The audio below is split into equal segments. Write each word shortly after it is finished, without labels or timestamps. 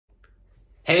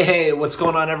Hey, what's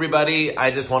going on, everybody?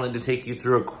 I just wanted to take you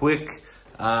through a quick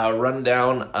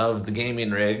rundown of the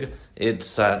gaming rig.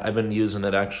 I've been using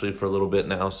it actually for a little bit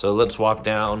now, so let's walk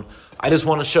down. I just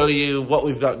want to show you what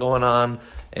we've got going on,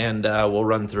 and we'll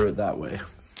run through it that way.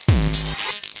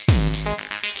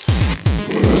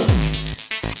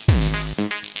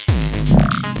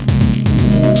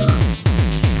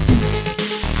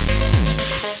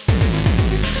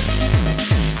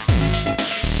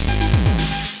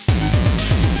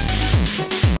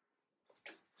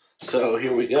 So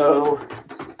here we go.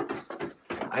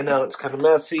 I know it's kind of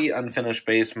messy, unfinished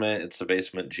basement. It's a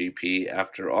BasementGP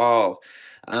after all.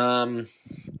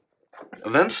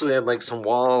 Eventually I'd like some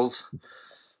walls,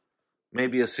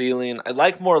 maybe a ceiling. I'd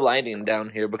like more lighting down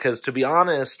here because, to be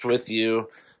honest with you,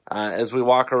 as we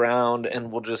walk around, and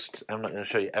I'm not going to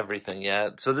show you everything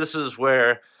yet. So this is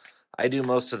where I do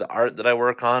most of the art that I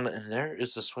work on, and there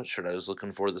is the sweatshirt I was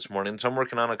looking for this morning. So I'm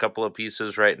working on a couple of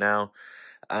pieces right now.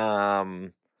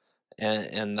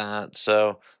 And that,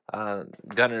 so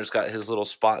Gunner's got his little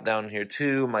spot down here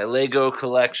too. My Lego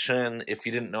collection, if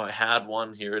you didn't know I had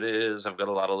one, here it is. I've got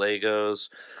a lot of Legos,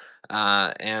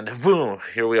 and boom,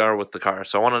 here we are with the car.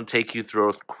 So I want to take you through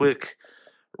a quick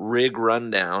rig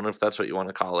rundown, if that's what you want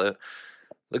to call it.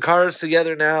 The car is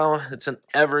together now. It's an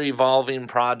ever-evolving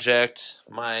project.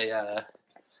 I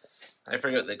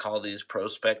forget what they call these,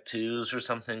 Prospect 2s or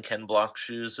something, Ken Block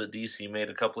shoes that DC made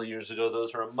a couple of years ago.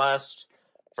 Those are a must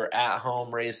for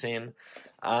at-home racing.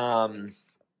 The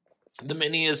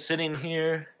Mini is sitting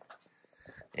here,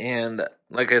 and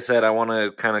like I said, I want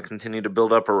to kind of continue to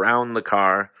build up around the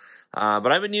car,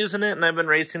 but I've been using it, and I've been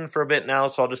racing for a bit now,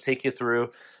 so I'll just take you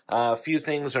through. A few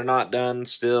things are not done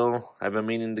still. I've been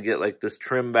meaning to get like this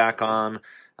trim back on.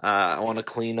 I want to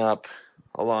clean up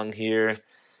along here,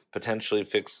 potentially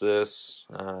fix this.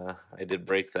 I did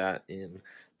break that in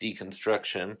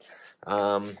deconstruction.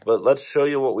 But let's show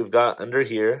you what we've got under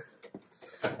here,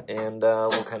 and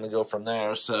we'll kind of go from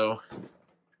there. So,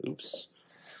 oops,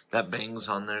 that bangs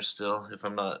on there still if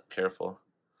I'm not careful,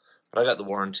 but I got the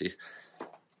warranty.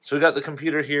 So we got the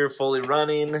computer here fully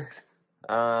running,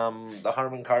 the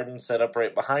Harman Kardon set up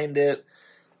right behind it.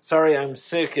 Sorry, I'm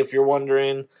sick if you're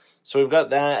wondering. So we've got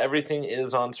that. Everything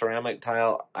is on ceramic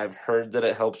tile. I've heard that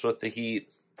it helps with the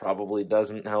heat. Probably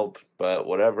doesn't help, but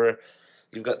whatever.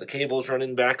 You've got the cables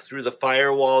running back through the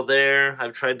firewall there.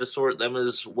 I've tried to sort them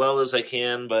as well as I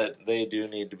can, but they do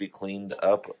need to be cleaned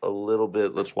up a little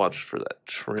bit. Let's watch for that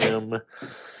trim.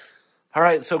 All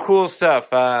right, so cool stuff.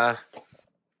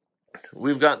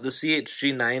 We've got the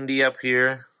CHG90 up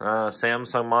here,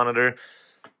 Samsung monitor.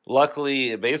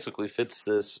 Luckily, it basically fits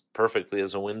this perfectly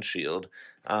as a windshield.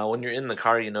 When you're in the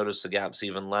car, you notice the gaps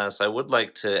even less. I would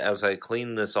like to, as I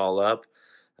clean this all up,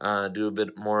 do a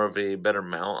bit more of a better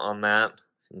mount on that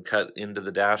and cut into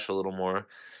the dash a little more.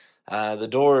 The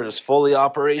door is fully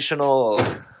operational.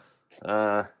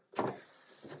 The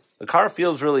car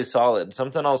feels really solid.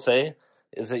 Something I'll say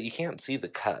is that you can't see the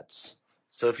cuts.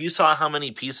 So if you saw how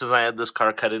many pieces I had this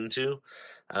car cut into,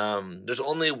 there's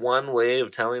only one way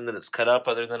of telling that it's cut up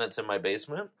other than it's in my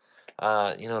basement.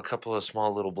 A couple of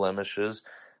small little blemishes.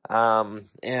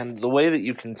 And the way that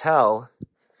you can tell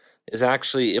is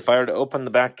actually if I were to open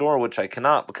the back door, which I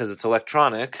cannot because it's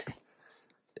electronic,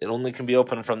 it only can be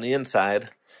opened from the inside.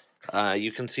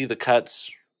 You can see the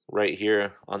cuts right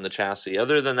here on the chassis.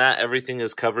 Other than that, everything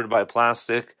is covered by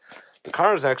plastic. The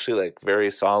car is actually like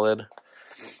very solid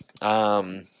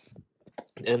in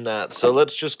that. So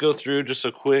let's just go through just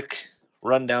a quick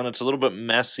rundown. It's a little bit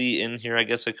messy in here. I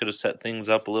guess I could have set things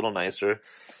up a little nicer.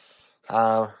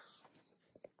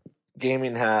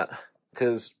 Gaming hat,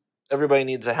 because everybody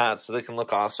needs a hat so they can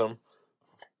look awesome.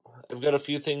 I've got a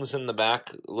few things in the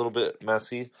back, a little bit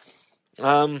messy.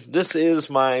 This is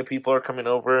my people are coming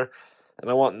over, and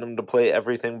I want them to play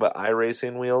everything but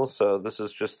iRacing wheels. So this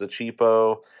is just the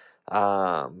cheapo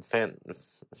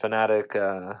Fanatec,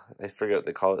 I forget what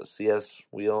they call it, CS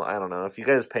wheel. I don't know. If you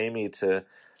guys pay me to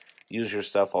use your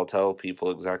stuff, I'll tell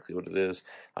people exactly what it is.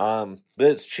 But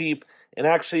it's cheap. And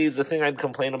actually, the thing I'd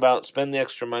complain about, spend the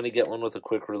extra money, get one with a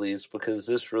quick release, because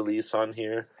this release on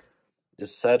here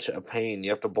is such a pain. You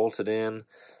have to bolt it in.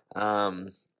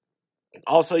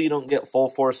 Also, you don't get full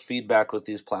force feedback with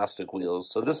these plastic wheels.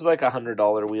 So this is like a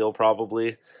 $100 wheel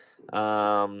probably.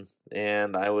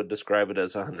 And I would describe it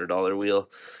as a $100 wheel.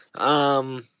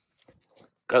 Got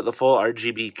the full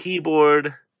RGB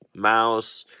keyboard,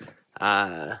 mouse.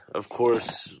 Of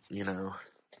course,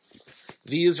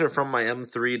 these are from my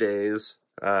M3 days.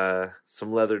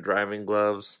 Some leather driving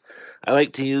gloves. I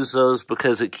like to use those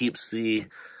because it keeps the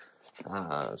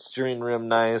steering rim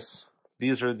nice.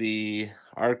 These are the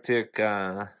Arctic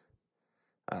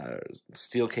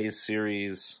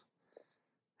SteelSeries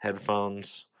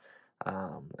headphones.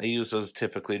 I use those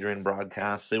typically during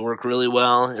broadcasts. They work really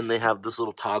well, and they have this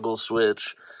little toggle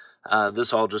switch.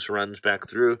 This all just runs back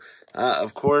through.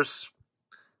 Of course,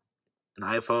 an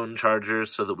iPhone charger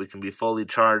so that we can be fully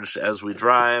charged as we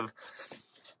drive.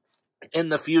 In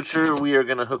the future, we are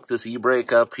going to hook this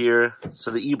e-brake up here.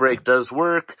 So the e-brake does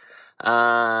work.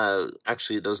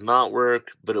 Actually, it does not work,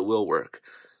 but it will work.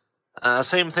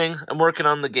 Same thing. I'm working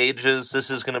on the gauges.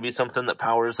 This is going to be something that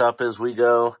powers up as we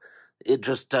go. It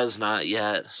just does not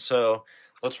yet. So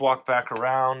let's walk back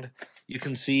around. You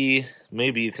can see,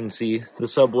 maybe you can see the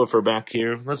subwoofer back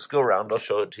here. Let's go around. I'll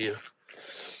show it to you.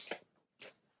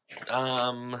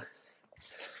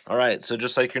 All right, so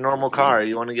just like your normal car,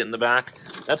 you want to get in the back.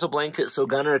 That's a blanket so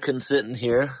Gunner can sit in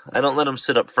here. I don't let him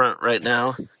sit up front right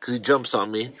now because he jumps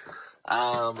on me.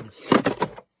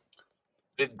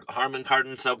 Big Harman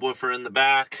Kardon subwoofer in the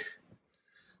back.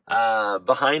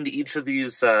 Behind each of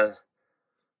these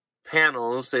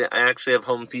panels, I actually have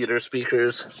home theater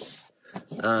speakers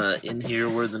in here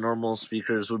where the normal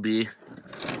speakers would be.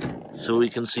 So we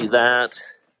can see that.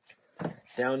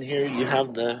 Down here you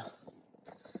have the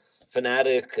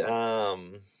Fanatec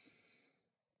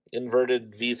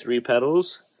inverted V3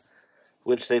 pedals,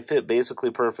 which they fit basically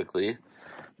perfectly.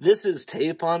 This is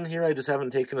tape on here, I just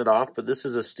haven't taken it off, but this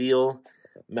is a steel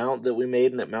mount that we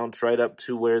made, and it mounts right up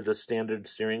to where the standard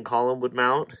steering column would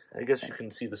mount. I guess you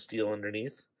can see the steel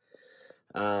underneath.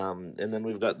 And then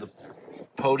we've got the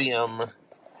Podium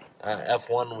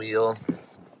F1 wheel,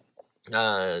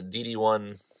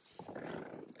 DD1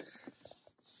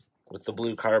 with the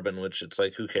blue carbon, which it's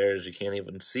like, who cares? You can't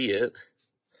even see it.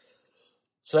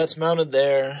 So that's mounted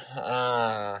there.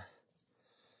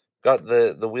 Got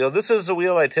the wheel. This is the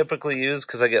wheel I typically use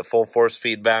because I get full force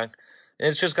feedback. And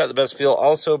it's just got the best feel.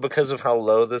 Also, because of how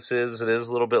low this is, it is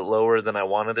a little bit lower than I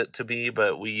wanted it to be,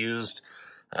 but we used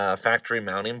factory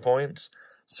mounting points.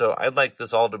 So I'd like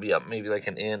this all to be up maybe like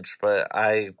an inch, but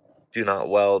I do not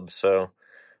weld, so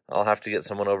I'll have to get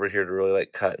someone over here to really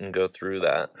like cut and go through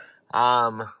that.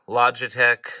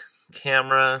 Logitech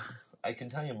camera. I can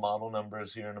tell you model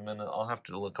numbers here in a minute. I'll have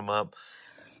to look them up.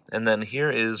 And then here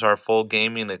is our full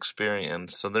gaming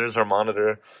experience. So there's our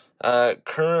monitor.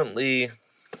 Currently,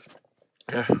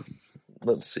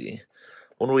 let's see.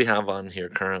 What do we have on here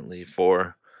currently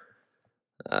for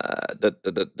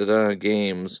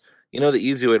games? You know, the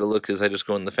easy way to look is I just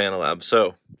go in the Fanalab.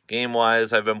 So,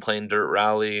 game-wise, I've been playing Dirt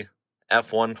Rally,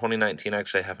 F1 2019.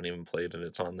 Actually, I haven't even played it.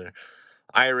 It's on there.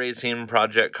 iRacing,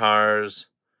 Project Cars.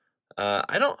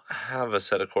 I don't have a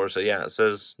set of Corsair. Yeah, it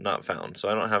says not found, so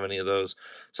I don't have any of those.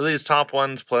 So these top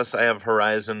ones, plus I have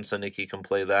Horizon, so Nikki can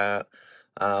play that.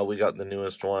 We got the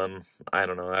newest one. I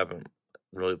don't know. I haven't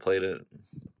really played it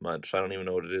much. I don't even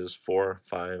know what it is. 4,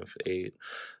 5, 8.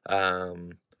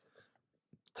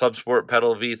 Club Sport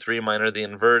Pedal V3. Mine are the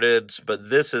inverteds, but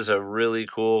this is a really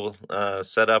cool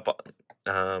setup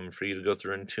for you to go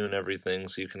through and tune everything,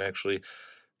 so you can actually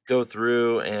go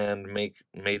through and make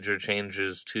major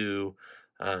changes to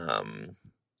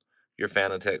your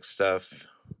Fanatec stuff,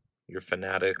 your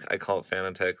Fanatec, I call it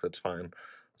Fanatec, that's fine,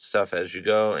 stuff as you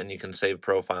go, and you can save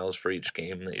profiles for each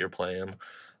game that you're playing.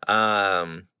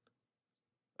 Of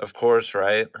course,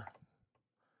 right,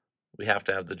 we have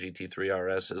to have the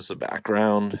GT3 RS as the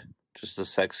background, just the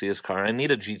sexiest car. I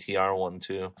need a GTR one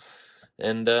too,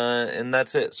 and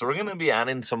that's it. So we're going to be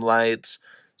adding some lights,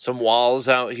 some walls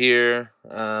out here.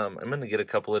 I'm going to get a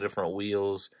couple of different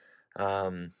wheels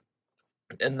and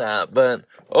that. But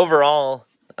overall,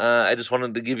 I just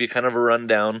wanted to give you kind of a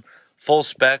rundown. Full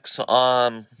specs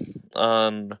on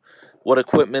what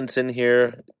equipment's in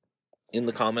here in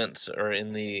the comments or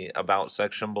in the About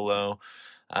section below.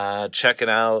 Check it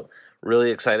out.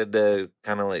 Really excited to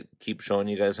kind of like keep showing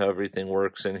you guys how everything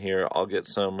works in here. I'll get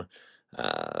some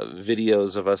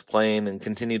videos of us playing and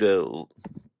continue to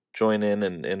join in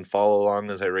and follow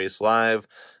along as I race live,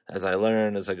 as I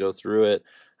learn, as I go through it.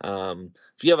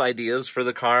 If you have ideas for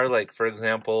the car, like for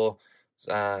example,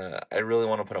 I really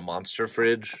want to put a monster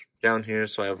fridge down here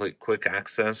so I have like quick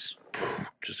access,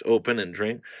 just open and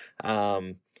drink.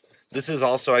 This is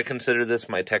also, I consider this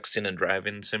my texting and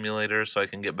driving simulator, so I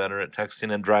can get better at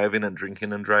texting and driving and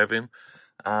drinking and driving.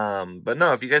 But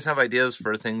no, if you guys have ideas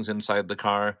for things inside the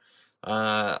car,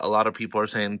 a lot of people are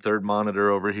saying third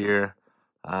monitor over here.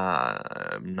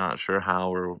 I'm not sure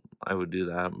how or I would do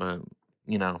that, but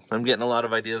you know, I'm getting a lot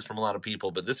of ideas from a lot of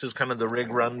people. But this is kind of the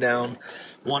rig rundown.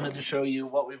 Wanted to show you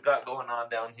what we've got going on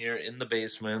down here in the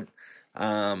basement.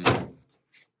 But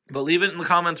leave it in the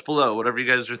comments below, whatever you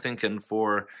guys are thinking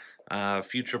for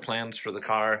future plans for the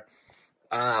car.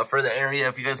 for the area.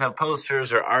 If you guys have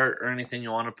posters or art or anything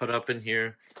you want to put up in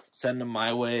here, send them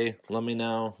my way. Let me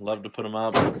know. Love to put them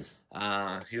up.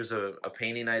 Here's a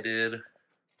painting I did.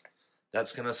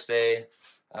 That's going to stay.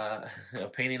 A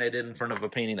painting I did in front of a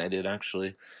painting I did,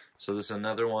 actually. So this is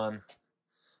another one.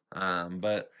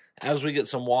 But as we get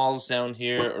some walls down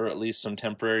here, or at least some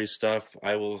temporary stuff,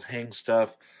 I will hang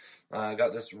stuff. I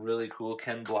got this really cool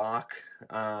Ken Block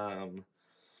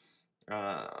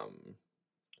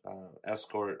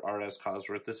Escort RS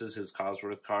Cosworth. This is his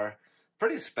Cosworth car.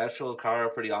 Pretty special car,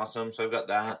 pretty awesome. So I've got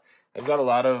that. I've got a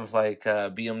lot of like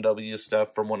BMW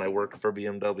stuff from when I worked for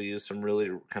BMW. Some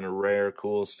really kind of rare,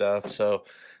 cool stuff. So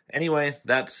anyway,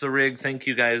 that's the rig. Thank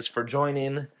you guys for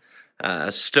joining.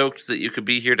 Stoked that you could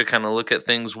be here to kind of look at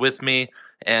things with me.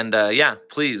 And yeah,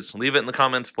 please leave it in the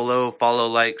comments below. Follow,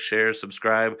 like, share,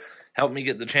 subscribe. Help me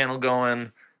get the channel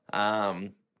going.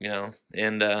 You know,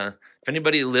 and if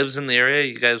anybody lives in the area,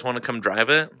 you guys want to come drive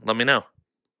it, let me know.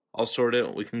 I'll sort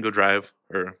it. We can go drive,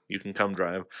 or you can come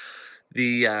drive.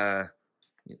 The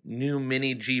new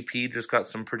Mini GP just got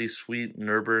some pretty sweet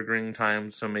Nürburgring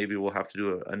times, so maybe we'll have to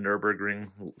do a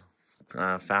Nürburgring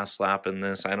fast lap in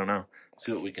this. I don't know.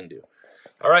 See what we can do.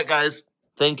 All right, guys.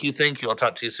 Thank you. I'll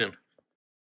talk to you soon.